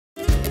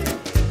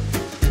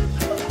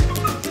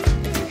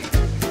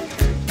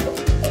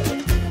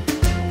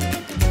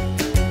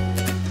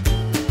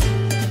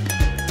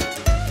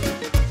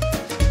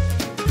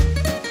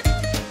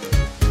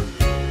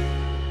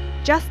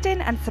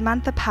Justin and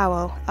Samantha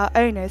Powell are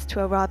owners to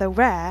a rather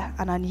rare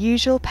and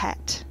unusual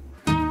pet.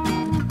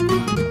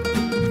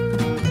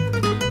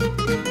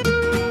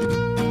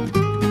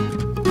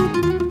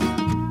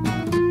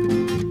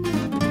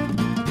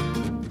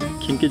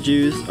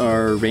 Kinkajous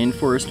are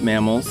rainforest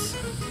mammals.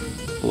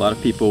 A lot of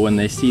people, when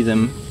they see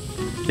them,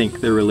 think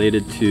they're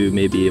related to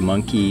maybe a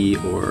monkey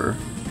or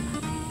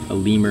a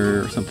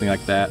lemur or something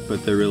like that,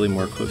 but they're really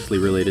more closely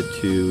related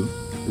to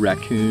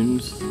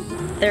raccoons.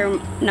 They're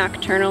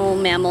nocturnal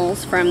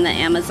mammals from the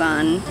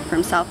Amazon,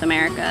 from South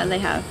America. They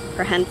have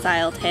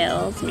prehensile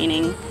tails,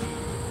 meaning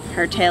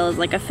her tail is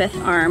like a fifth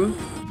arm.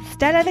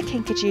 Stella the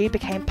Kinkajou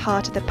became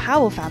part of the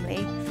Powell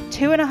family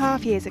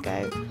 2.5 years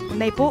ago when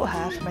they bought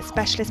her from a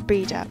specialist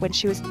breeder when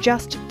she was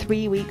just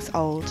 3 weeks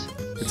old.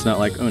 It's not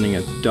like owning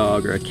a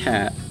dog or a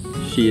cat.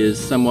 She is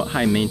somewhat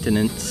high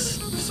maintenance,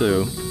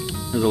 so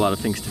there's a lot of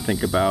things to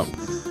think about.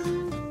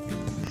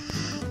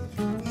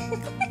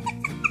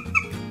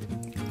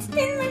 It's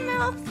in my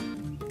mouth.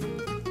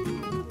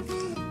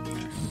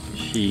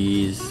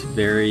 She's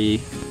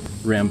very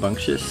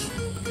rambunctious,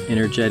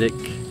 energetic.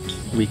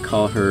 We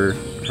call her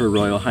Her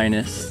Royal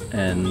Highness,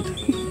 and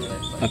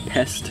a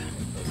pest.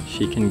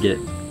 She can get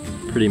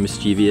pretty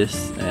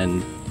mischievous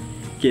and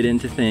get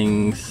into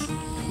things,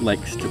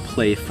 likes to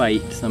play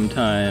fight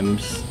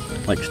sometimes,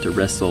 likes to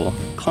wrestle,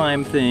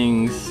 climb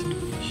things.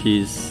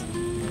 She's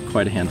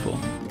quite a handful.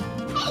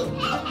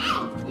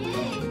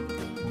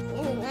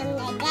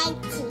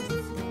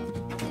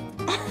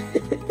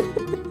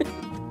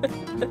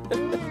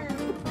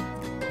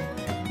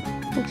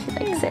 She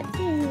likes it.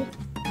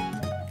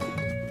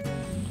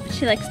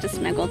 She likes to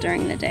snuggle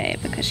during the day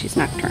because she's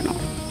nocturnal.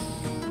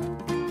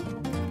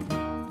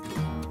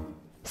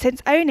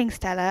 Since owning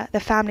Stella, the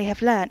family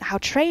have learnt how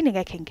training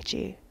a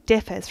Kinkajou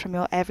differs from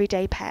your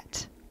everyday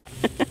pet.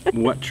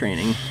 What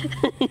training?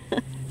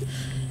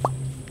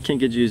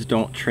 Kinkajous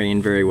don't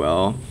train very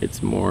well.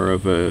 It's more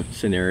of a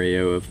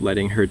scenario of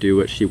letting her do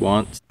what she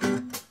wants.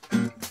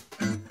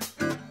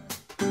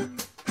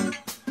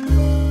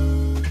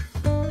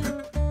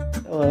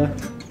 Hello,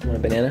 you want a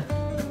banana?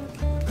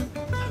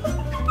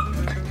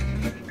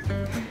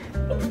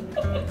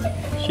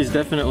 She's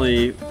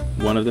definitely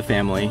one of the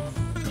family.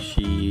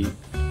 She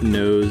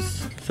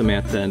knows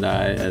Samantha and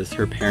I as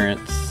her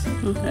parents,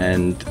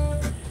 and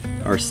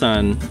our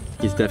son,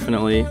 he's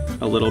definitely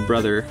a little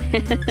brother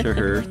to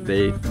her.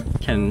 They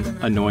can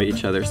annoy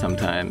each other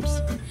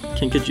sometimes.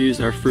 Kinkajous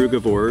are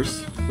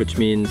frugivores, which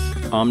means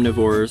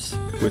omnivores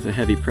with a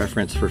heavy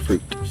preference for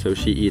fruit. So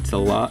she eats a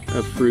lot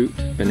of fruit.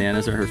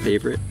 Bananas are her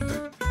favorite.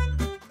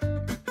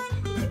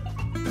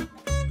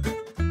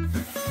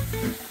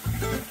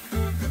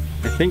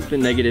 I think the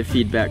negative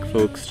feedback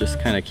folks just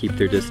kind of keep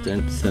their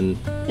distance and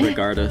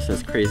regard us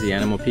as crazy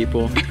animal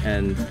people,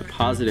 and the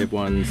positive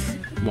ones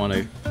want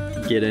to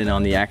get in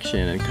on the action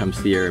and come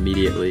see her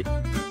immediately.